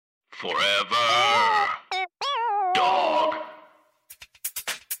Forever. Dog.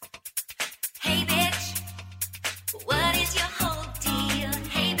 Hey bitch, what is your whole deal?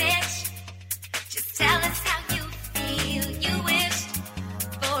 Hey bitch, just tell us how you feel. You wished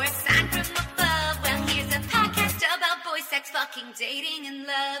for a sign from above. Well, here's a podcast about boy sex, fucking, dating, and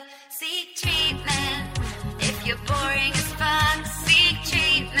love. Seek treatment if you're boring as fuck. Seek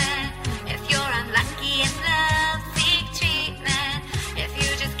treatment if you're unlucky in love. Seek treatment if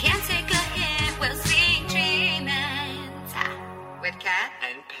you just can't take a hint. Well, seek treatment with Kat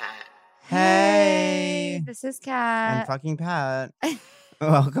and Pat. Hey, This is Kat. and fucking Pat. Welcome to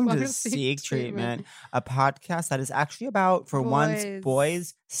Welcome to Seek Seek Treatment, a podcast that is actually about, for once,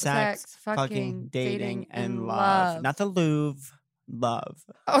 boys, sex, Sex, fucking, dating, and love. Not the Louvre, love.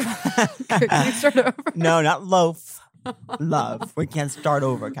 Oh, can you start over? No, not loaf, love. We can't start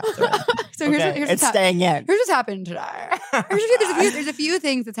over, Catherine. So here's Okay, what's it's staying in. Here's what's happened today. There's a few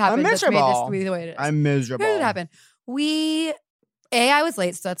things that's happened that's made this to be the way it is. I'm miserable. Here's what happened. I was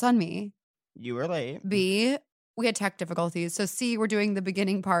late, so that's on me. You were late. B, we had tech difficulties. So C, we're doing the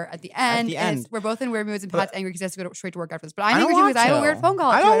beginning part at the end. the end. We're both in weird moods, and But- Pat's angry because he has to go straight to work after this. But I I'm don't angry too want because I have a to. weird phone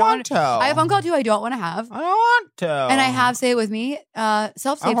call. I too. don't want to. I have a phone call too I don't want to have. I don't want to. And I have, say it with me,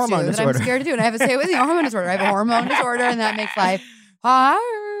 self-tapes too, hormone that I'm disorder. scared to do. And I have to say it with me, a hormone disorder. I have a hormone disorder, and that makes life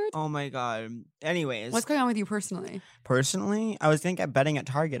hard. Oh my God. Anyways. What's going on with you personally? Personally, I was going to get bedding at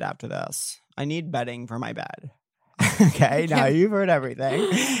Target after this. I need bedding for my bed. Okay, now you've heard everything.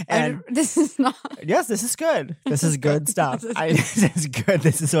 And This is not. yes, this is good. This is good stuff. This is good.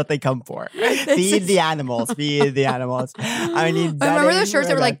 This is what they come for. Feed is- the animals. Feed the animals. I need bedding. Remember those shirts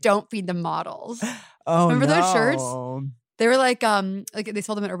that for were my like, "Don't feed the models." Oh, remember those shirts? no. They were like they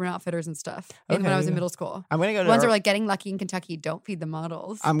sold them at Urban Outfitters and stuff. When I was in middle school. I'm gonna go to Ones that were like, "Getting lucky in Kentucky. Don't feed the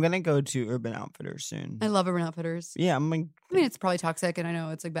models." I'm gonna go to Urban Outfitters soon. I love Urban Outfitters. Yeah, I'm like, I mean, it's probably toxic, and I know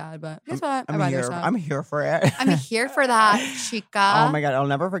it's like bad, but guess what? I I'm buy their here. stuff. I'm here for it. I'm here for that, chica. Oh my God, I'll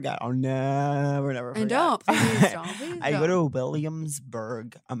never forget. I'll never forget. And don't, please don't, please I go don't. to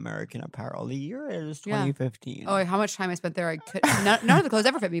Williamsburg American Apparel. The year is Yeah. 2015. Oh, how much time I spent there? I could none of the clothes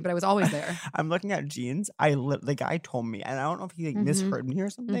ever fit me, but I was always there. I'm looking at jeans. The guy told me, and I don't know if he Mm-hmm. misheard me or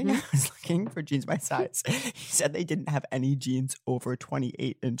something. I was looking for jeans my size. He said they didn't have any jeans over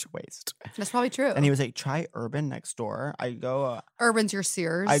 28-inch waist. That's probably true. And he was like, "Try Urban next door." I go. Urban's your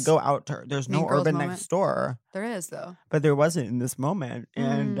Sears. I go out to. There's no Mean Girls Urban moment. next door, There is though. but there wasn't in this moment,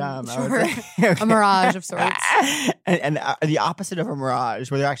 and I was sure. like, A mirage of sorts. and the opposite of a mirage,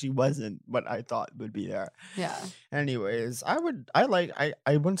 where there actually wasn't what I thought would be there. Yeah. Anyways, I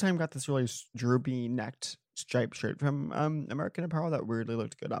one time got this really droopy necked striped shirt from American Apparel that weirdly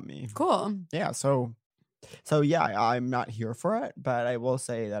looked good on me. Cool. Yeah, so yeah, I'm not here for it, but I will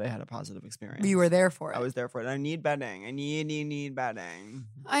say that I had a positive experience. You were there for it. I was there for it. I need bedding. I need bedding.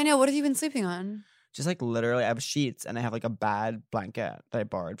 I know. What have you been sleeping on? Just like literally, I have sheets and I have like a bad blanket that I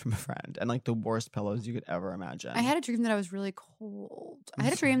borrowed from a friend and like the worst pillows you could ever imagine. I had a dream that I was really cold. I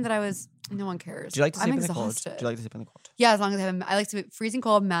had a dream that I was. No one cares. Do you like to sleep I'm in the cold? exhausted. Do you like to sleep in the cold? Yeah, as long as I like to freezing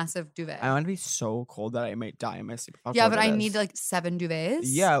cold, massive duvet. I want to be so cold that I might die in my sleep. How Yeah, cold but it I is. need like 7 duvets.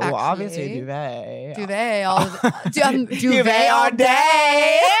 Yeah, well, obviously actually. a duvet. Duvet, all duvet, Duvet all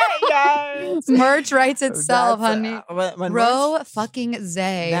day. Yes. Merch writes itself, That's, honey. when Row merch- fucking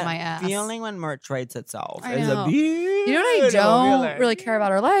zay that my ass. feeling when merch writes itself I is know. a beautiful You know what I don't feeling. really care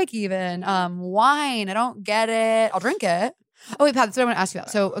about or like even? Wine. I don't get it. I'll drink it. Oh wait, Pat, that's what I want to ask you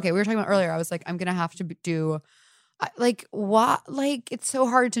about. So, okay, we were talking about earlier. I was like, I'm gonna have to do, like, what? Like, it's so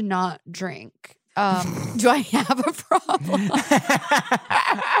hard to not drink. Do I have a problem?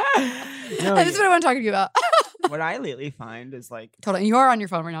 No, This is what I want to talk to you about. what I lately find is like Totally. You are on your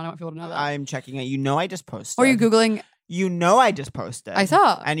phone right now. I don't want people to know that. I'm checking it. You know, I just posted. Or are you Googling? You know, I just posted. I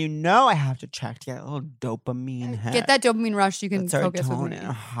saw. And you know, I have to check to get a little dopamine hit. Get that dopamine rush. You can That's focus with serotonin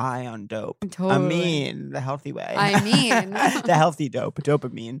me. high on dope. Totally. I mean, the healthy way. I mean. the healthy dope,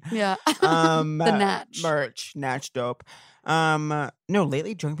 dopamine. Yeah. The Natch. merch, Natch Dope. No,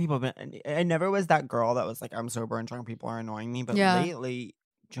 lately drunk people have been. I never was that girl that was like, I'm sober and drunk people are annoying me. But Yeah. lately,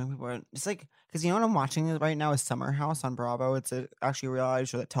 drunk people are. It's like, because you know what I'm watching right now is Summer House on Bravo. It's actually a reality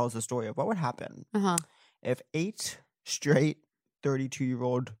show that tells the story of what would happen Uh-huh. if 8 straight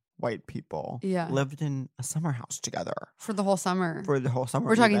 32-year-old white people Yeah. lived in a summer house together For the whole summer. for the whole summer.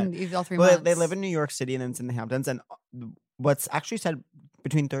 We're event. talking all 3 Well, months. they live in New York City and then it's in the Hamptons. And what's actually said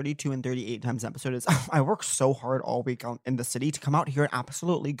between 32 and 38 times an episode is I work so hard all week in the city to come out here and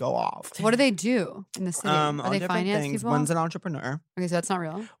absolutely go off. What do they do in the city? Are all they different finance things. people? One's an entrepreneur. Okay, so that's not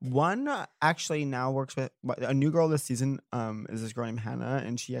real. One actually now works with a new girl this season. Is this girl named Hannah,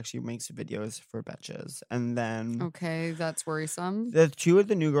 and she actually makes videos for bitches. And then Okay, that's worrisome. the two of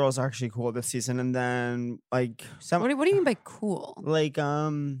the new girls are actually cool this season. And then like some What do you mean by cool? like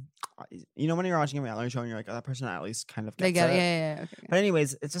you know when you're watching a reality show and you're like, oh, that person at least kind of gets They get it. it. Yeah. Okay. But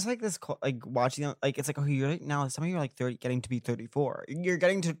anyways, it's just like this, like watching them, like it's like, okay, you're like now some of you are like 30, getting to be 34. You're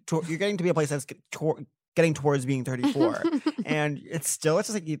getting to be a place that's getting towards being 34, and it's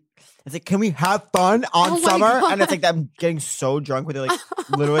just like it's like, can we have fun on Oh my summer? God. And it's like them getting so drunk where they like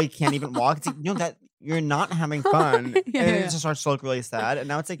literally can't even walk. It's like, you know that you're not having fun, Yeah, and it yeah. just starts to look really sad. And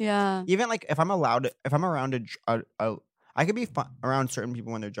now it's like Yeah. even like if I'm around I could be around certain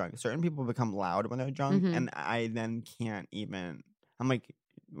people when they're drunk. Certain people become loud when they're drunk, Mhm. and I then can't even. I'm like,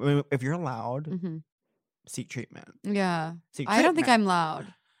 if you're loud, hmm seek treatment. Yeah. Seek I don't think treatment. I'm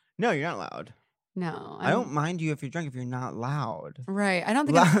loud. No, you're not loud. No. I don't mind you if you're drunk if you're not loud. Right. I don't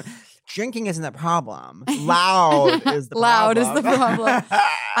think I'm Drinking isn't the problem. Loud is the Loud is problem. the problem.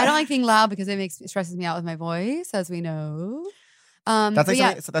 I don't like being loud because it stresses me out with my voice, as we know. That's but like yeah,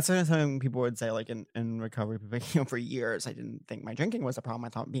 something, so that's something people would say like in recovery. For years, I didn't think my drinking was the problem. I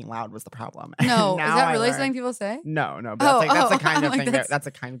thought being loud was the problem. And no, is now that I really learned- something people say? No, but that's the kind of like thing. that's- That's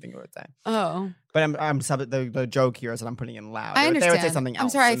the kind of thing they would say. Oh, But the joke here is that I'm putting in loud. I They understand. would say something else. I'm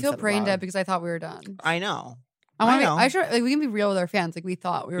sorry. I instead feel of brain loud. dead because I thought we were done. I know. I want to. know. I should. Like, we can be real with our fans. Like we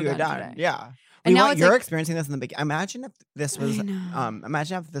thought we were You're done done. today. Yeah. And now want, it's you're like- experiencing this in the beginning. Imagine if this was I know.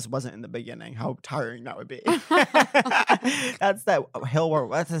 imagine if this wasn't in the beginning, how tiring that would be. That's that hill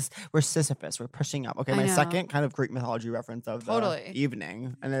we're Sisyphus, we're pushing up. Okay, I my know. second kind of Greek mythology reference of the Totally.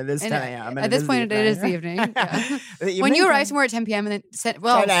 evening. And it is 10 And a.m. at this point, it is the evening. Yeah. When you arrive somewhere at 10 p.m. and then said,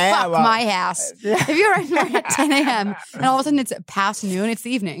 well, 10 a.m., fuck well, my ass. If you arrive somewhere at 10 a.m. and all of a sudden it's past noon, it's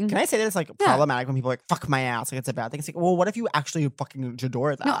the evening. Can I say that it's like problematic when people are like, fuck my ass? Like it's a bad thing. It's like, well, what if you actually fucking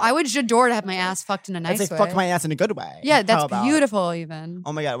adore that? No, I would adore to have my ass fucked in a nice it's like way. fuck my ass in a good way. Yeah, How that's about- beautiful even.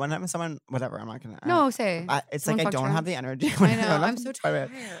 Oh my god, when someone whatever, I'm not gonna No, say. it's Someone like I fucked don't your have the ass? energy. I know. I'm so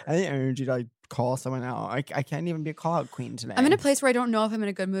tired. I have the energy to like call someone out. I can't even be a call out queen today. I'm in a place where I don't know if I'm in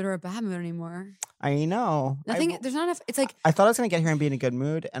a good mood or a bad mood anymore. I know. There's not enough. It's like, I thought I was gonna get here and be in a good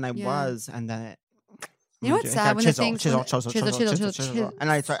mood, and I Yeah. was, and then it. you know what's sad when the things chisel, and I chisel, see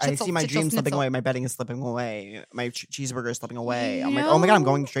my chisel, dreams slipping schnitzel. away. My bedding is slipping away. My cheeseburger is slipping away. You I'm like, oh my god, I'm know-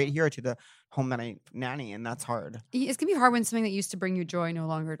 going straight here to the home that I nanny, and that's hard. It's gonna be hard when something that used to bring you joy no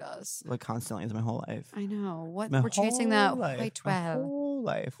longer does. Like constantly is my whole life. I know. What My we're chasing that whole life, quite my well. whole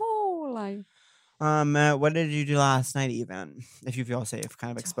life. Whole life. What did you do last night? Even if you feel safe,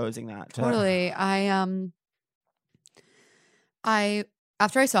 kind of exposing that. To, Totally. I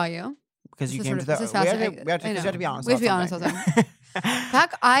after I saw you, because you This is came to sort the. of- this is We have fascinating. to, we have to, I 'cause you have to be know. honest. We have to be about honest about something.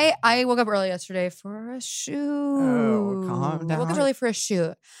 Pack, I woke up early yesterday for a shoot. Oh, calm I woke up down. early for a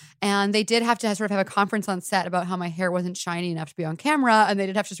shoot. And they did have to sort of have a conference on set about how my hair wasn't shiny enough to be on camera. And they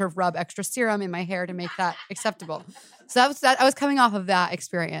did have to sort of rub extra serum in my hair to make that acceptable. So that was that. I was coming off of that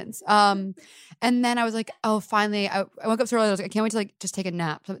experience. And then I was like, oh, finally. I woke up so early. I was like, I can't wait to like just take a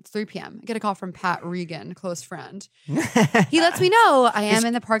nap. So it's 3 p.m. I get a call from Pat Regan, close friend. He lets me know I am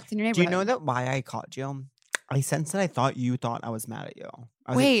in the park in your Do neighborhood. you know that why I called you? I sensed that I thought you thought I was mad at you.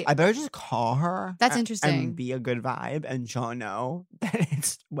 I was Wait. like, I better just call her. That's and interesting. be a good vibe, and she'll know that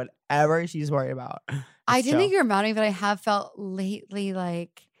it's whatever she's worried about. I It's didn't think chill. you were mad at me, but I have felt lately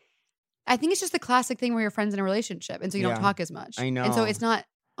like I think it's just the classic thing where you're friends in a relationship, and so you don't Yeah. talk as much. I and so know. it's not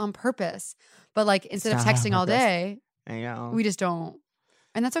on purpose, but like instead of not on texting all purpose. day, I know. we just don't,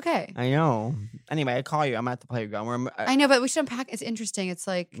 and that's okay. I know. Anyway, I call you. I'm at the playground. I know, but we should unpack. It's interesting. It's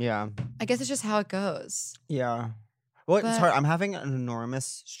like Yeah. I guess it's just how it goes. Yeah. Well, it's But- hard. I'm having an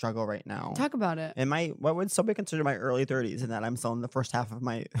enormous struggle right now. Talk about it. In my what would still be considered my early 30s, and that I'm still in the first half of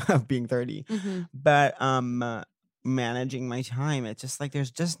my of being 30. Mhm. But managing my time, it's just like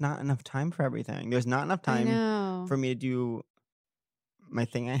there's just not enough time for everything. There's not enough I time know. for me to do my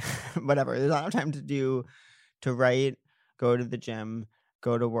thing. Whatever. There's not enough time to write, go to the gym,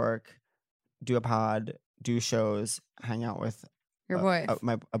 go to work, do a pod, do shows, hang out with Your boy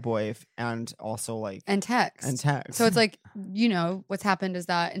a boy, and also like and text. and text. So it's like what's happened is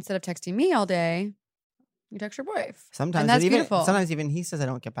that instead of texting me all day, you text your boy. sometimes, and that's but even, beautiful. Sometimes even he says I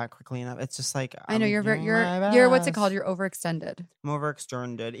don't get back quickly enough. It's just like I know I'm you're doing my you're what's it best. called? You're overextended. I'm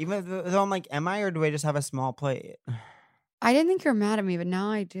overextended. Even though I'm like, am I, or do I just have a small plate? I didn't think you were mad at me, but now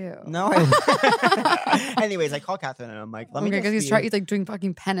I do. No. Anyways, I called Catherine and I'm like, let me Okay, just because be- he's like doing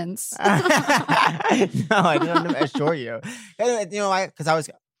fucking penance. No, I didn't assure you. You know why? Because I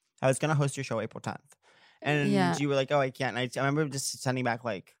was gonna host your show April 10th, and Yeah. you were like, "Oh, I can't." And I remember just sending back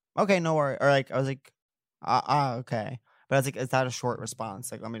like, "Okay, no worry," or like I was like, okay." But I was like, "Is that a short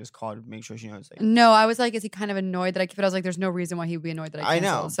response? Like, let me just call to make sure she knows." Like, No, I was like, is he kind of annoyed that but I was like, there's no reason why he would be annoyed that I I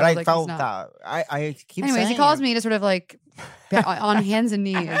canceled. know, So but I like, felt he's not. that. I keep. Anyways, he saying calls it. me to sort of like on hands and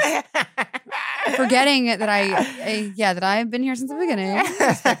knees, forgetting that that I've been here since the beginning.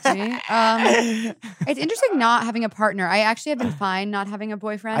 Respect me. It's interesting not having a partner. I actually have been fine not having a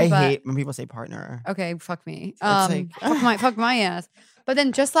boyfriend. I but, hate when people say partner. Okay, fuck me. like- Fuck my ass. But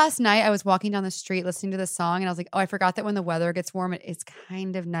then just last night, I was walking down the street listening to this song, and I was like, oh, I forgot that when the weather gets warm, it's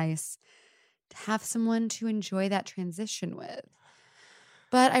kind of nice to have someone to enjoy that transition with.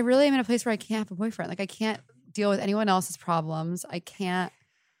 But I really am in a place where I can't have a boyfriend. Like, I can't deal with anyone else's problems. I can't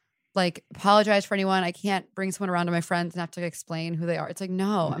like apologize for anyone. I can't bring someone around to my friends and have to explain who they are. It's like,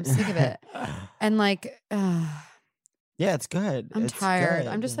 no, I'm sick of it. And like, Yeah, it's good. I'm It's tired.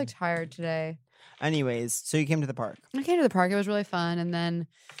 good. I'm just like tired today. Anyways, so you came to the park. I came to the park. It was really fun. And then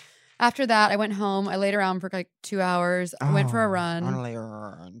after that, I went home. I laid around for like 2 hours. I went for a Oh, run. I want to lay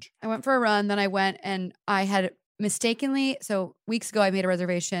around. I went for a run. Then I went and I had mistakenly, so weeks ago, I made a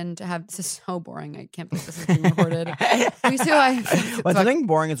reservation to have, this is so boring. I can't believe this is being recorded. Weeks ago, When something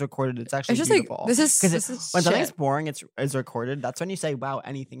boring is recorded, it's actually it's just beautiful. like, this is when something's shit. boring, is recorded. That's when you say, "Wow,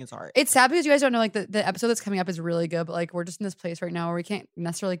 anything is art." It's sad because you guys don't know, like the episode that's coming up is really good, but like we're just in this place right now where we can't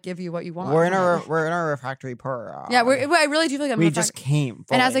necessarily give you what you want. We're in our refractory purr. Yeah, I really do feel like I'm we refract- just came.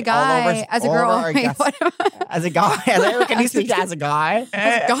 And as a fully, all guy, over- as a all girl, over our wait, guests. what am I? As a guy, can you speak as a guy?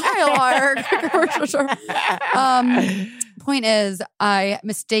 As a guy, point is,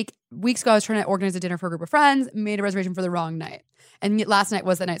 weeks ago, I was trying to organize a dinner for a group of friends, made a reservation for the wrong night. And last night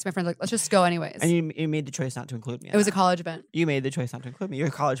was that night. So my friend's like, let's just go anyways. And you made the choice not to include me. It was a college event. You made the choice not to include me. Your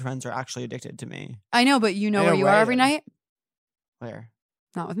college friends are actually addicted to me. I know, but you know I where know, you are right? every night? Where?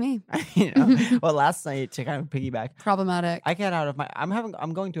 Not with me. Well, last night to kind of piggyback, Problematic. I get out of my.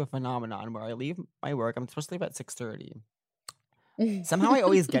 I'm going through a phenomenon where I leave my work. I'm supposed to leave at 6:30. Somehow I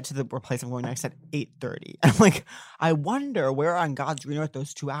always get to the place I'm going next at 8:30. I'm like, I wonder where on God's green earth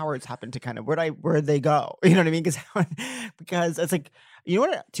those 2 hours happen to kind of where'd they go? You know what I mean? Because it's like, you know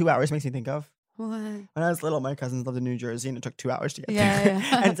what 2 hours makes me think of? What? When I was little, my cousins lived in New Jersey, and it took 2 hours to get Yeah, there.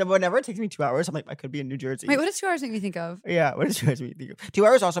 yeah. And so whenever it takes me 2 hours, I'm like, I could be in New Jersey. Wait, what does 2 hours make me think of? Yeah, what does 2 hours make me think of? 2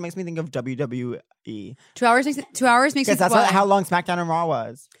 hours also makes me think of WWE. 2 hours makes me Because that's how long SmackDown and Raw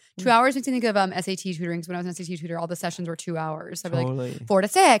was. 2 hours makes me think of SAT tutoring. So when I was an SAT tutor, all the sessions were 2 hours. So I'd be Totally. like 4 to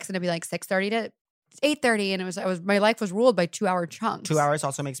 6, and it'd be like 6:30 to 8:30, and my life was ruled by 2 hour chunks. 2 hours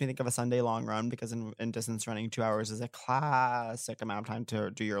also makes me think of a Sunday long run because in distance running, 2 hours is a classic amount of time to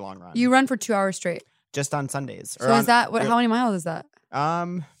do your long run. You run for 2 hours straight. Just on Sundays. So is that what? How many miles is that?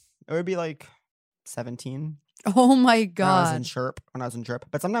 It would be like 17. Oh my When I god! was in Chirp.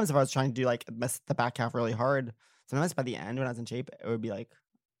 But sometimes if I was trying to do like miss the back half really hard, sometimes by the end when I was in shape, it would be like,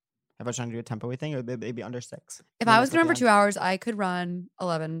 if I was trying to do a tempo thing, it would be under 6. If I was gonna run for 2 hours, I could run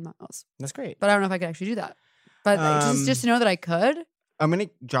 11 miles. That's great. But I don't know if I could actually do that. But just to know that I could. I'm gonna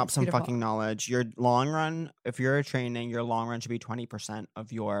drop some Beautiful. fucking knowledge. Your long run, if you're training, your long run should be 20%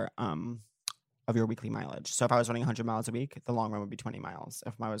 of your weekly mileage. So if I was running 100 miles a week, the long run would be 20 miles.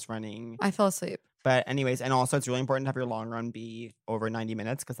 If I was running, I fell asleep. but anyways, and also it's really important to have your long run be over 90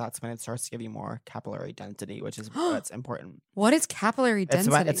 minutes because that's when it starts to give you more capillary density, which is what's important. What is capillary It's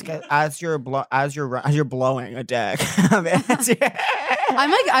density? when as you're blowing a dick.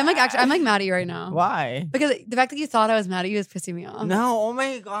 I'm like mad at you right now. Why? Because the fact that you thought I was mad at you is pissing me off. No, oh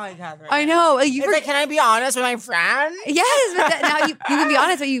my god, Catherine. I know. It's like, can I be honest with my friend? Yes, but now you can be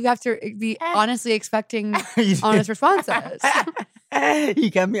honest, but you have to be honestly expecting honest responses.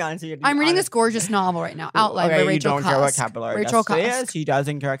 You can be honest. I'm reading this gorgeous novel right now, Outline by Rachel You don't care what Cusk. capillary Rachel density Cusk. is. She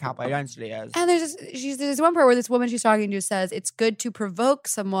doesn't care what capillary density is. And there's one part where this woman she's talking to says it's good to provoke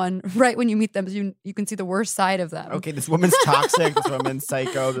someone right when you meet them, so you can see the worst side of them. Okay, this woman's toxic. This woman's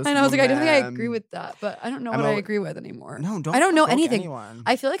psycho. This And I was like, I don't think I woman- agree with that, but I don't know I'm what I a- agree with anymore. No, don't. I don't know provoke anything. anyone.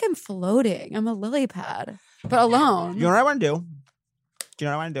 I feel like I'm floating. I'm a lily pad, but alone. You know what I want to do? Do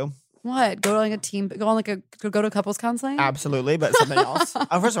you know what I want to do? What? Go to like a team? Go to couples counseling? Absolutely, but something else.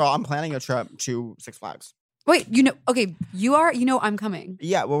 First of all, I'm planning a trip to Six Flags. Wait, okay, you are. I'm coming.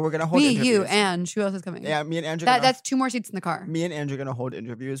 Yeah, well, we're gonna hold Me, interviews. you, and who else is coming? Yeah, me and Andrew. That's 2 more seats in the car. Me and Andrew are gonna hold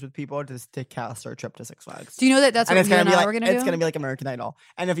interviews with people to cast our trip to Six Flags. Do you know that that's And what it's you gonna and be I like were gonna do? it's gonna be like American Idol.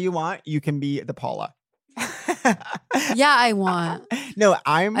 And if you want, you can be the Paula. Yeah, I want. No,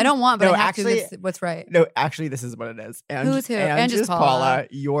 I'm. I don't want, but no, I have actually, to. It's what's right. No, actually, this is what it is. Who's who? Ange is Paula.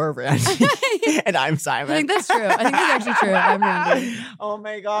 You're Randy. And I'm Simon. I think that's true. I think that's actually true. I'm Randy. Oh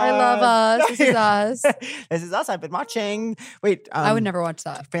my God. I love us. This is us. This is us. I've been watching. Wait. I would never watch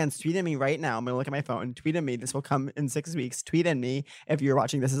that. Fans, tweet at me right now. I'm going to look at my phone. Tweet at me. This will come in 6 weeks. Tweet at me if you're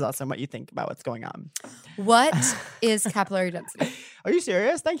watching This Is Us and what you think about what's going on. What is capillary density? Are you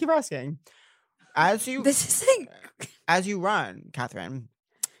serious? Thank you for asking. As you run, Catherine,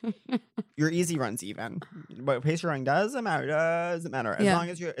 your easy runs even. What pace you're running doesn't matter. As long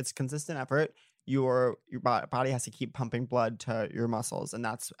as it's consistent effort, your body has to keep pumping blood to your muscles,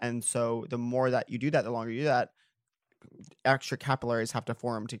 and so the more that you do that, the longer you do that, extra capillaries have to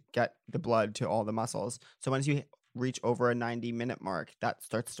form to get the blood to all the muscles. So once you reach over a 90-minute mark, that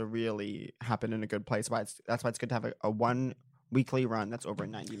starts to really happen in a good place. That's why it's good to have a 1 weekly run that's over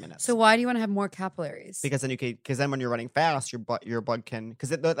 90 minutes. So why do you want to have more capillaries? Because then when you're running fast, your blood can, because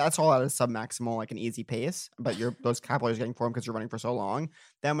that's all at a submaximal, like an easy pace, but those capillaries getting formed because you're running for so long.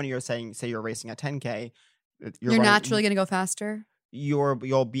 Then when you're say you're racing a 10K, you're naturally going to go faster.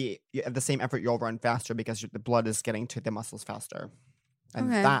 You'll be at the same effort. You'll run faster because the blood is getting to the muscles faster. And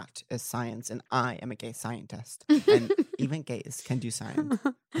that is science, and I am a gay scientist. And even gays can do science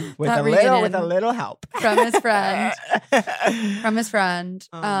with a little help from his friend.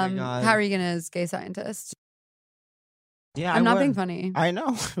 Oh my God. How Regan is gay scientist. Yeah, I'm not being funny. I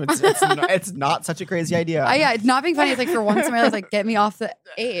know it's not such a crazy idea. Yeah, it's not being funny. It's like for once in my life, like get me off the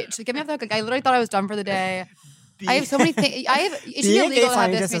age. Like, get me off the hook. Like, I literally thought I was done for the day. I have so many things. It's being illegal a to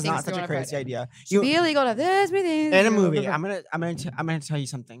have this scientist many is not things such a crazy idea. Be illegal to have this many things. In a movie, I'm gonna tell you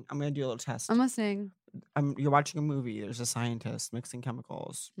something. I'm gonna do a little test. I'm listening. You're watching a movie. There's a scientist mixing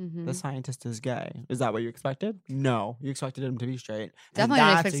chemicals. Mm-hmm. The scientist is gay. Is that what you expected? No, you expected him to be straight. Definitely,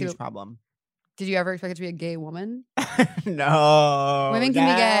 and that's a huge problem. Did you ever expect it to be a gay woman? No. Women can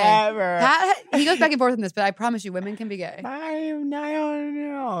be gay. He goes back and forth in this, but I promise you, women can be gay. I don't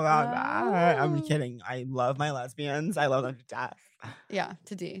know about that. I'm kidding. I love my lesbians. I love them to death. Yeah,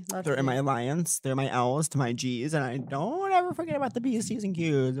 to D. They're in my alliance. They're my L's to my G's, and I don't ever forget about the B's, C's, and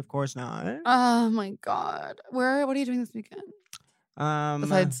Q's. Of course not. Oh my God. What are you doing this weekend?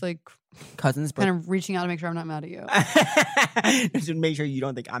 Besides, like, cousin's kind of reaching out to make sure I'm not mad at you. To make sure you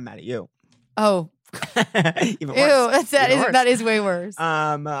don't think I'm mad at you. Oh. Even worse. That is way worse.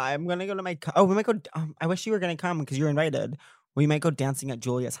 I'm gonna go to we might go. I wish you were gonna come because you're invited. We might go dancing at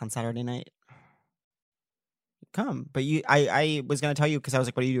Julia's on Saturday night. Come, but I was gonna tell you because I was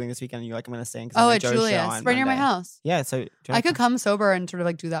like, "What are you doing this weekend?" And you're like, "I'm gonna sing." Oh, at Julia's, right near my house. Yeah, so I could come sober and sort of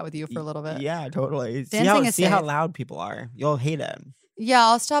like do that with you for a little bit. Yeah, totally. Dancing see how loud people are. You'll hate it. Yeah,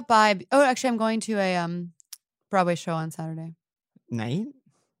 I'll stop by. Oh, actually, I'm going to a Broadway show on Saturday night.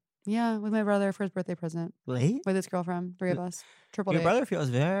 Yeah, with my brother for his birthday present. Late? With his girlfriend. 3 of us. Triple date. Your brother feels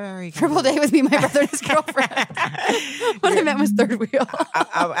very... Triple date with me, my brother, and his girlfriend. What I meant was third wheel.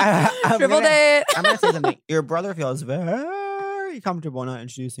 Triple date. I'm going to say something. Your brother feels very comfortable not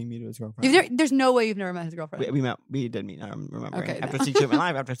introducing me to his girlfriend. There's no way you've never met his girlfriend. We did meet. I'm remembering. Okay, after Secret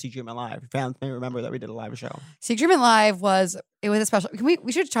Treatment Live. Fans may remember that we did a live show. Secret Treatment Live was a special...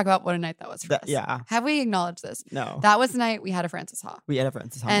 We should talk about what a night that was for us. Yeah. Have we acknowledged this? No. That was the night we had a Francis Ha. We had a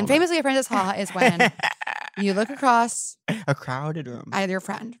Francis Ha. And famously, a Francis Ha is when you look across... a crowded room. Either your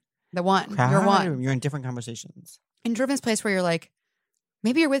friend. The one. Crowded you're one. room. You're in different conversations. And you're in this place where you're like,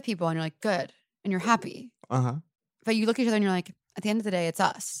 maybe you're with people and you're like, good. And you're happy. Uh-huh. But you look at each other and you're like, at the end of the day, it's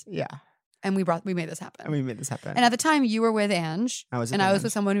us. Yeah. And we made this happen. And at the time, you were with Ange. I was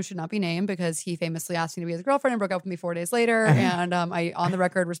with someone who should not be named because he famously asked me to be his girlfriend and broke up with me 4 days later. And I, on the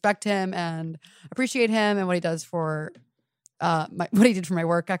record, respect him and appreciate him and what he does for what he did for my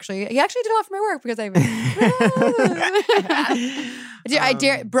work. Actually, he actually did a lot for my work because I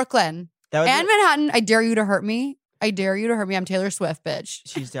dare Brooklyn and Manhattan. I dare you to hurt me. I'm Taylor Swift, bitch.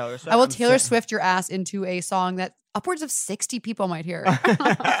 She's Taylor Swift. I will Taylor Swift your ass into a song that upwards of 60 people might hear.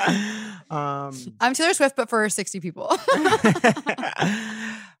 I'm Taylor Swift, but for 60 people.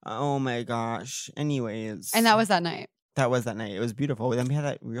 Oh my gosh. Anyways. And that was that night. It was beautiful. Then we had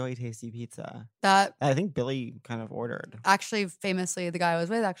that really tasty pizza. That I think Billy kind of ordered. Actually, famously, the guy I was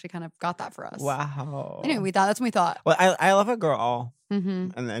with actually kind of got that for us. Wow. Anyway, that's what we thought. Well, I love a girl. Mm-hmm.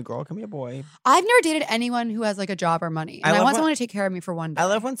 And a girl can be a boy. I've never dated anyone who has like a job or money. And I want someone to take care of me for one day. I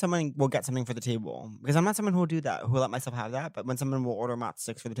love when someone will get something for the table. Because I'm not someone who will do that, who will let myself have that. But when someone will order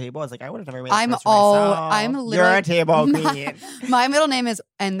matchsticks for the table, it's like, I would have never made that for myself. You're a table queen. My middle name is,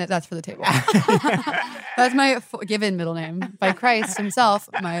 and that's for the table. That's my given middle name by Christ himself,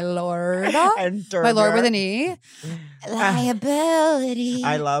 my Lord. My Lord with an E. Liability.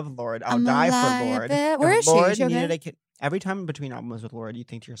 I love Lord. I'll die for Lord. Where is Lord she? Okay? Every time between albums with Laura, you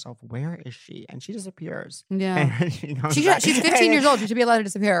think to yourself, where is she? And she disappears. Yeah. And she comes She's back. 15 years old. She should be allowed to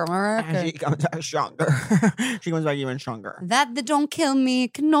disappear. And she comes back stronger. She comes back even stronger. That don't kill me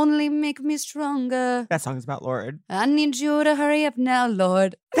can only make me stronger. That song is about Lord. I need you to hurry up now,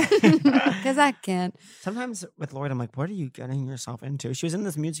 Lord. Because I can't. Sometimes with Lord, I'm like, what are you getting yourself into? She was in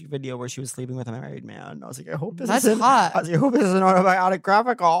this music video where she was sleeping with a married man. I was like, I hope this That's isn't hot. I was like, I hope this isn't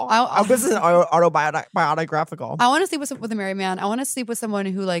autobiographical. I hope this isn't autobiographical. I want to sleep with a married man. I want to sleep with someone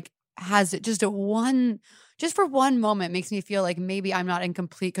who like has just for one moment makes me feel like maybe I'm not in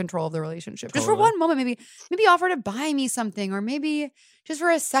complete control of the relationship. Just for one moment, maybe offer to buy me something, or maybe just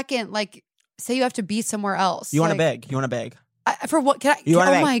for a second, like say you have to be somewhere else. You want like, a big. For what? Can I? You want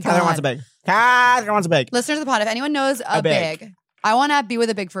a big. Oh my God. Catherine wants a big. Catherine wants a big. Listeners of the pod, if anyone knows a big, I want to be with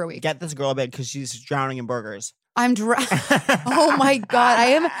a big for a week. Get this girl a big because she's drowning in burgers. Oh my God.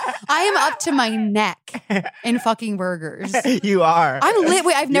 I am up to my neck in fucking burgers. You are. I'm lit.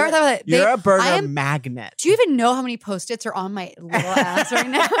 Wait, I've never thought of it. You're a burger magnet. Do you even know how many Post-its are on my little ass right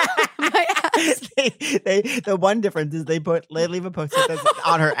now? My ass. The one difference is they leave a Post-it that's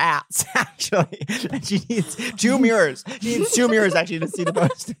on her ass, actually. And she needs 2 mirrors. She needs 2 mirrors, actually, to see the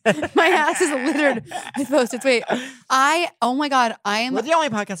Post-it. My ass is littered with Post-its. Wait, oh my God, We're the only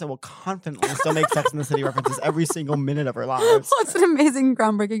podcast that will confidently still make Sex in the City references every single minute of our lives. Well, it's an amazing,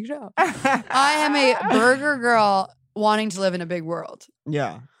 groundbreaking show. I am a burger girl wanting to live in a big world.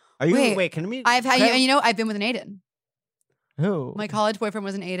 Yeah. Are you? Wait, can we? I've been with an Aiden. Who? My college boyfriend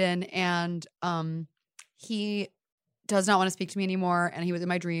was an Aiden, and he does not want to speak to me anymore. And he was in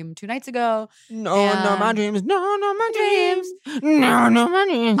my dream 2 nights ago. No, my dreams. No, my dreams. No, my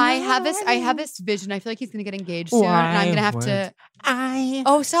dreams. I have this vision. I feel like he's gonna get engaged soon, and I'm gonna have to.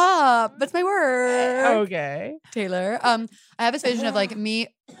 Oh, stop! That's my word. Okay, Taylor. I have this vision of like me.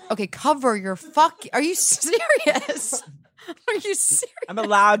 Okay, cover your fuck. Are you serious? Are you serious? I'm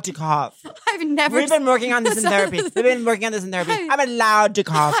allowed to cough. I've never. We've been working on this in therapy. I'm allowed to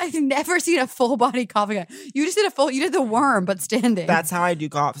cough. I've never seen a full body coughing. You just did you did the worm, but standing. That's how I do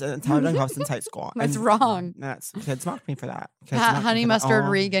coughs. That's how I've done coughs since high school. That's wrong. Kids mocked me for that. Honey Mustard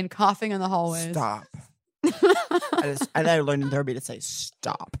Regan coughing in the hallways. Stop. I learned in therapy to say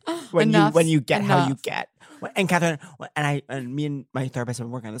stop when you get enough. how you get. And Catherine and me and my therapist have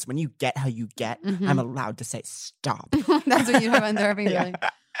been working on this. When you get how you get, I'm allowed to say stop. That's what you talk about in therapy. Yeah.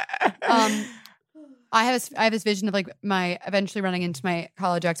 Really. I have this vision of like my eventually running into my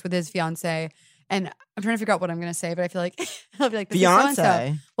college ex with his fiance, and I'm trying to figure out what I'm going to say, but I feel like he'll be like, this fiance. Is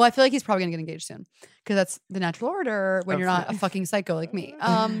so-and-so. Well, I feel like he's probably going to get engaged soon because that's the natural order when you're not a fucking psycho like me.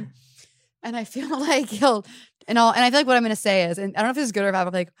 And I feel like and I feel like what I'm going to say is, and I don't know if this is good or bad,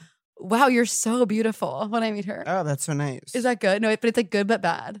 but like, wow, you're so beautiful when I meet her. Oh, that's so nice. Is that good? No, but it's like good but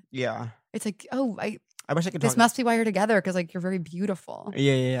bad. Yeah. It's like, oh, I wish I could. This must be why you're together because like you're very beautiful.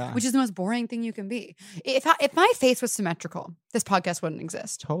 Yeah. Which is the most boring thing you can be. If my face was symmetrical, this podcast wouldn't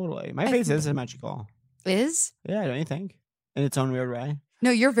exist. Totally. My face is symmetrical. Is? Yeah, don't you think? In its own weird way.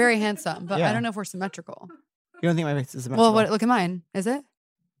 No, you're very handsome, but Yeah. I don't know if we're symmetrical. You don't think my face is symmetrical? Well, look at mine. Is it?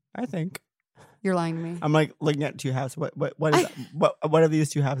 I think. You're lying to me. I'm like looking at 2 halves. What is what are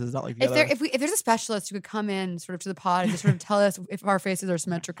these 2 halves? Is not like the other? If there's a specialist who could come in sort of to the pod and just sort of tell us if our faces are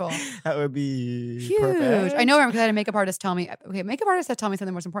symmetrical. That would be huge. Perfect. I know because I had a makeup artist tell me. Okay, makeup artists have told me some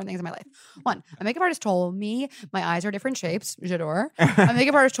of the most important things in my life. One, a makeup artist told me my eyes are different shapes. J'adore. A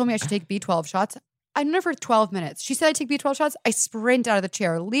makeup artist told me I should take B12 shots. I knew her for 12 minutes. She said I'd take B12 shots. I sprint out of the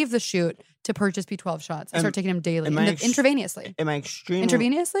chair, leave the shoot to purchase B12 shots. I start taking them daily, intravenously. In my extremely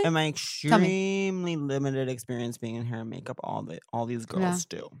intravenously? In my extremely limited experience being in hair and makeup, all these girls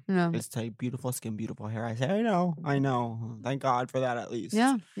do. Yeah. It's like beautiful skin, beautiful hair. I say, I know. Thank God for that at least.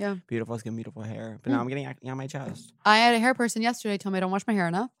 Yeah. Beautiful skin, beautiful hair. But now I'm getting acne on my chest. I had a hair person yesterday tell me I don't wash my hair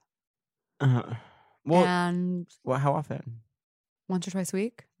enough. Well, how often? Once or twice a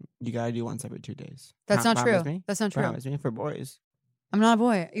week. You gotta do once every 2 days. That's not true. That's not true. Promise me for boys. I'm not a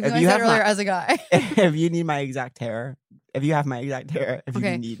boy. Even though I said earlier as a guy. If you need my exact hair, if you have my exact hair, if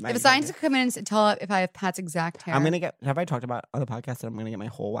you need my if a scientist could come in and tell if I have Pat's exact hair. I'm gonna get. Have I talked about on the podcast that I'm gonna get my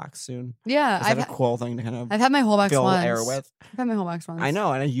whole wax soon? Yeah, is that a cool thing to kind of? I've had my whole wax fill once. air with. I've had my whole wax once. I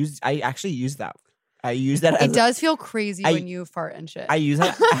know, and I actually use that. I use that. It does feel crazy when you fart and shit. I use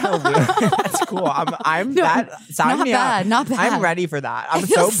that. That's cool. I'm that. Sign not me bad. up. Not bad. I'm ready for that. I'm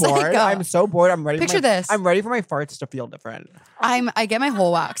so bored. I'm so bored. I'm ready. Picture this. I'm ready for my farts to feel different. I get my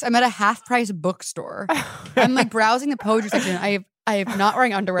whole wax. I'm at a half price bookstore. I'm like browsing the poetry section. I am not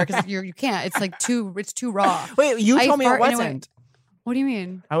wearing underwear because you can't. It's like too raw. Wait, you told me it wasn't. What do you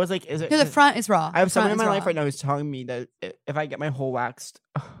mean? I was like, is it? No, the front is raw. I have someone in my life right now who's telling me that if I get my whole waxed,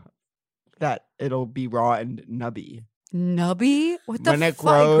 that it'll be raw and nubby. Nubby? What the When it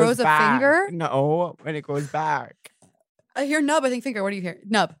fuck? It grows back. a finger? No, when it grows back. I hear nub. I think finger. What do you hear?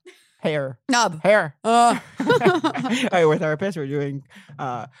 Nub. Hair. Nub. Hair. Uh. All right, we're therapists. We're doing.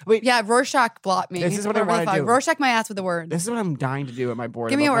 Wait. Yeah, Rorschach blot me. This is what I Whatever the wanna fuck. do. Rorschach my ass with the word. This is what I'm dying to do at my board.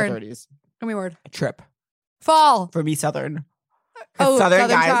 Give me a about my word. 30s. Give me a word. Trip. Fall. For me, Southern. Oh, Southern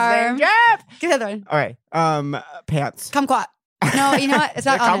Southern guys charm. named Trip. Get the other one. All right. Pants. Kumquat. No, you know what? It's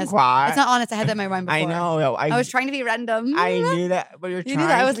not honest. Kumquat. It's not honest. I had that in my mind before. I know. I was trying to be random. I knew that, but you're You trying knew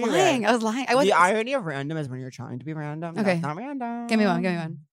that. I to was be lying. I was lying. I was. The irony of random is when you're trying to be random. Okay. That's not random. Give me one. Give me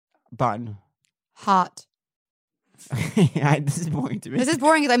one. Bun. Hot. Yeah, this is boring to me. This is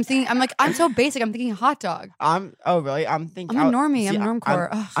boring because I'm thinking. I'm so basic. I'm thinking hot dog. Oh really? I'm thinking. I'm a normie. See, I'm normcore.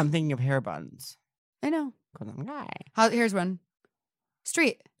 Ugh. I'm thinking of hair buns. I know. 'Cause I'm a guy. Here's one.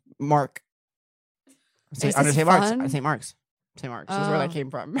 Street. Mark. Is Under this St. Mark's. fun? St. Mark's. St. Mark's. This is where that Oh. came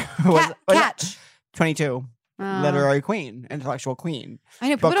from. Catch. 22. Oh. Literary queen. Intellectual queen. I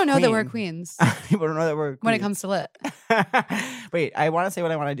know. People Book don't know that we're queen. queens People don't know that we're when it queens. comes to lit. Wait, I want to say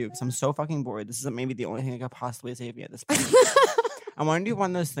what I want to do because I'm so fucking bored. This is maybe the only thing that could possibly save me at this point. I want to do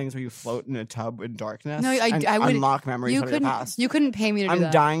one of those things where you float in a tub in darkness. No, and I would unlock memories You from your couldn't. past. You couldn't pay me to do I'm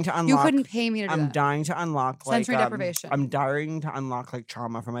that. dying to unlock. You couldn't pay me to do I'm that. dying to unlock like Sensory deprivation. I'm dying to unlock like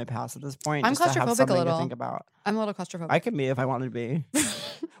trauma from my past at this point. I'm just to have claustrophobic a something little. to think about. I'm a little claustrophobic. I can be if I wanted to be.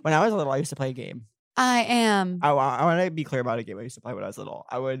 When I was little, I used to play a game. I am. I want to be clear about a game I used to play when I was little.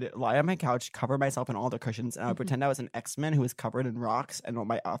 I would lie on my couch, cover myself in all the cushions, and I would pretend I was an X-Men who was covered in rocks, and all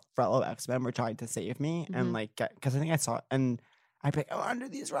my fellow X-Men were trying to save me, and like, because I think I saw it, and I'd be like, oh, under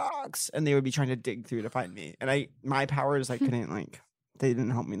these rocks, and they would be trying to dig through to find me, and my powers, I couldn't like, they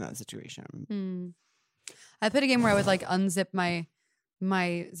didn't help me in that situation. I played a game where I would like unzip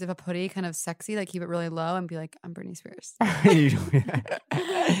my zip up hoodie, kind of sexy, like keep it really low, and be like, I'm Britney Spears.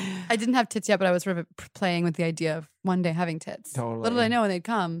 I didn't have tits yet, but I was sort of playing with the idea of one day having tits. Totally. Little did I know when they'd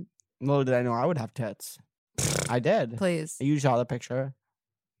come. Little did I know I would have tits. I did. Please. You saw the picture.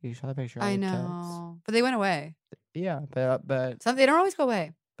 You saw the picture. I had know, but they went away. Tits. Yeah, but They don't always go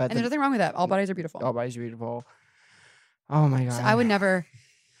away, and there's nothing wrong with that. All bodies are beautiful. all bodies are beautiful. Oh my god. So I would never.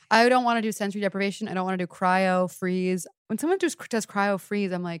 I don't want to do sensory deprivation. I don't want to do cryo freeze. When someone does cryo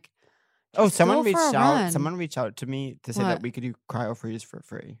freeze, I'm like, Oh, just someone go for reached a out. run. Someone reached out to me to say that What? we could do cryo freeze for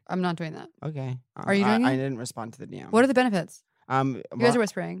free. I'm not doing that. Okay. Are you doing I it? didn't respond to the DM. What are the benefits? You guys are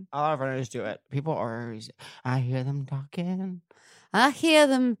whispering. a lot of runners do it. People are. I hear them talking. I hear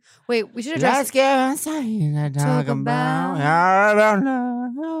them. Wait, we should address. Let's get something to talk Talk about. about. I don't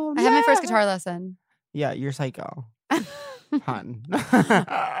know. I had my first guitar lesson. Yeah, you're psycho. Hun.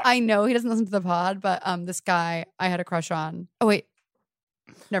 I know he doesn't listen to the pod, but this guy I had a crush on. Oh wait,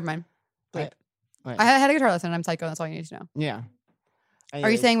 never mind. Wait. I had a guitar lesson. And I'm psycho. That's all you need to know. Yeah. Are you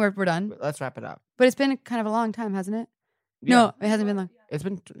Anyways, saying we're done? Let's wrap it up. But it's been kind of a long time, hasn't it? Yeah. No, it hasn't been long. It's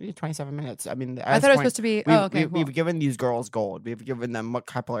been 27 minutes. I mean, I thought it was supposed to be. Oh, okay. Cool. We've given these girls gold. We've given them what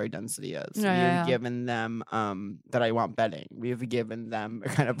capillary density is. Yeah. We've given them that I want betting. We've given them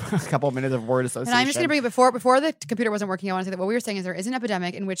kind of a couple minutes of word association. And I'm just going to bring it before the computer wasn't working. I want to say that what we were saying is there is an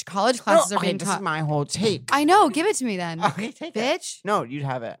epidemic in which college classes are being This taught. is my whole take. I know. Give it to me then. Okay, take it. Bitch. No, you'd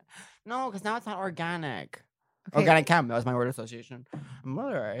have it. No, because now it's not organic. Okay. Organic chem. That was my word association. I'm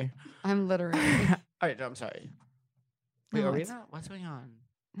literary. I'm literally All right, no, I'm sorry. Wait, No, are we it's- not? What's going on?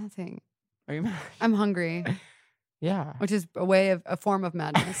 nothing. Are you mad? I'm hungry, Yeah. which is a form of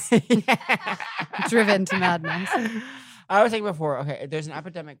madness, Yeah. driven to madness. I was saying before, okay, there's an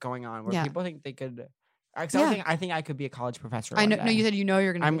epidemic going on where Yeah. people think they could. I think I could be a college professor. I know. one No, day. you said you know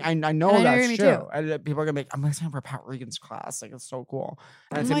you're gonna. be. I know And I know you're that's gonna be true. too. And people are gonna be like, I'm gonna sign up for Pat Regan's class. Like it's so cool.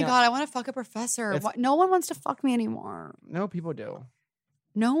 And Oh it's my gonna- god, I want to fuck a professor. It's- No one wants to fuck me anymore. No, people do.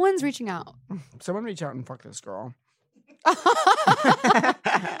 No one's reaching out. Someone reach out and fuck this girl.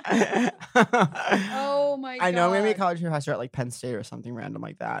 Oh my god. I know I'm gonna be a college professor at like Penn State or something random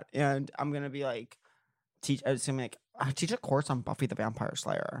like that, and I'm gonna be like teach. I was gonna be like teach a course on Buffy the Vampire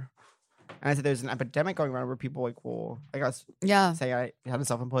Slayer. And I said there's an epidemic going around where people like will I guess Yeah. say I had a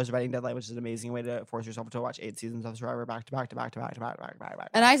self-imposed writing deadline, which is an amazing way to force yourself to watch 8 seasons of Survivor back to back to back to back to back to back to back to back.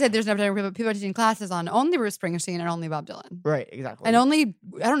 And I said there's an epidemic of people are teaching classes on only Bruce Springsteen and only Bob Dylan. Right, exactly. And only,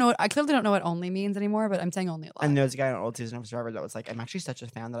 I don't know, I clearly don't know what only means anymore, but I'm saying only a lot. And there's a guy on an old season of Survivor that was like, I'm actually such a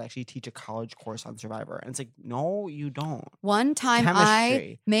fan that I actually teach a college course on Survivor. And it's like, no, you don't. One time I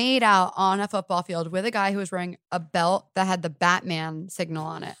Chemistry. made out on a football field with a guy who was wearing a belt that had the Batman signal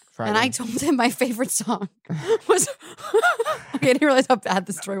on it. And I told him my favorite song was, okay, I didn't realize how bad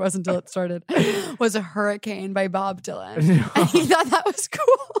the story was until it started, was a Hurricane by Bob Dylan. No. And he thought that was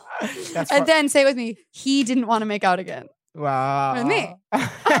cool. That's And then say with me, he didn't want to make out again. Wow. With me.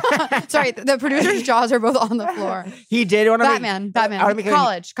 Sorry, the producer's jaws are both on the floor. He did want to Batman.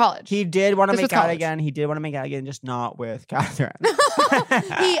 College. He did want to This was make out college. again. He did want to make out again, just not with Catherine.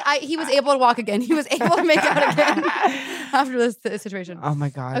 He was able to walk again. He was able to make out again after this situation. Oh my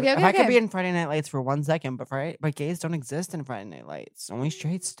god! Okay, if okay, I could okay. be in Friday Night Lights for 1 second, but gays don't exist in Friday Night Lights. Only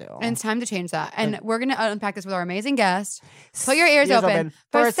straight still. And it's time to change that. And we're going to unpack this with our amazing guest. Put your ears open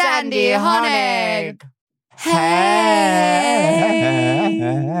for Sandy Honig. Hey.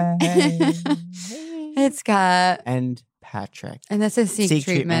 It's Scott. And Patrick. And this is Seek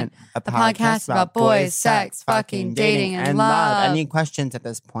Treatment, a the podcast about boys, sex, fucking, dating, and love. Any questions at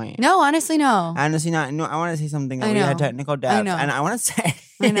this point? No, honestly, no. Honestly, not. No, I want to say something that I we know. had technical depth, I know. and I want to say,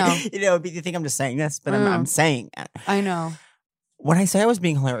 I know. You think I'm just saying this, but I know. I'm saying it. I know. When I say I was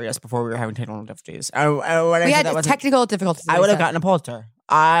being hilarious before we were having technical difficulties, when We I said had that wasn't- technical difficulties. I would have gotten a Pulitzer.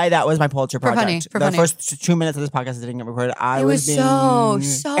 That was my Pulitzer For funny, project. for the funny. first 2 minutes of this podcast didn't get recorded. It was being, so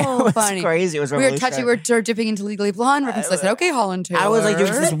it was funny. Crazy. It was We were revolutionary. we were dipping into Legally Blonde references. I said, okay, Holland Taylor. I was like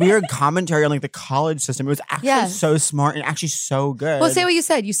doing this weird commentary on like the college system. It was actually Yes. so smart and actually so good. Well, say what you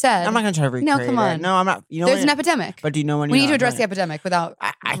said. You said. I'm not gonna try to recreate No, come it. on. No, I'm not. You know, There's when- an epidemic. But do you know when We you're need to not address doing the it? epidemic without.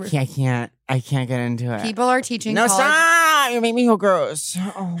 I can't get into it. People are teaching. No, college. stop! You make me feel gross.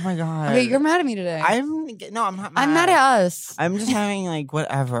 Oh my god. Okay, you're mad at me today. I'm not mad. I'm mad at us. I'm just having like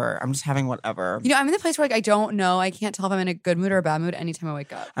whatever. I'm just having whatever. You know, I'm in the place where like I don't know. I can't tell if I'm in a good mood or a bad mood anytime I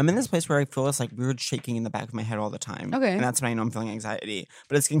wake up. I'm in this place where I feel this like weird shaking in the back of my head all the time. Okay. And that's when I know I'm feeling anxiety.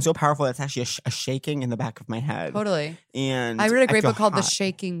 But it's getting so powerful that it's actually a shaking in the back of my head. Totally. And I read a great feel book called The hot.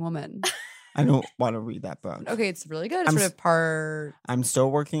 Shaking Woman. I don't want to read that book. Okay, it's really good. It's I'm sort of part. I'm still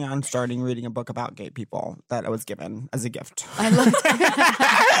working on starting reading a book about gay people that I was given as a gift. I love.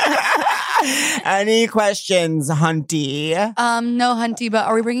 Any questions, Hunty? No, Hunty, but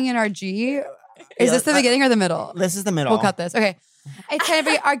are we bringing in our G? Is Yeah, this the beginning or the middle? This is the middle. We'll cut this. Okay. It's time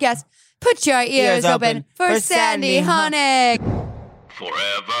for our guest. Put your ears open for Sandy Honig.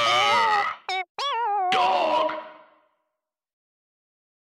 Forever.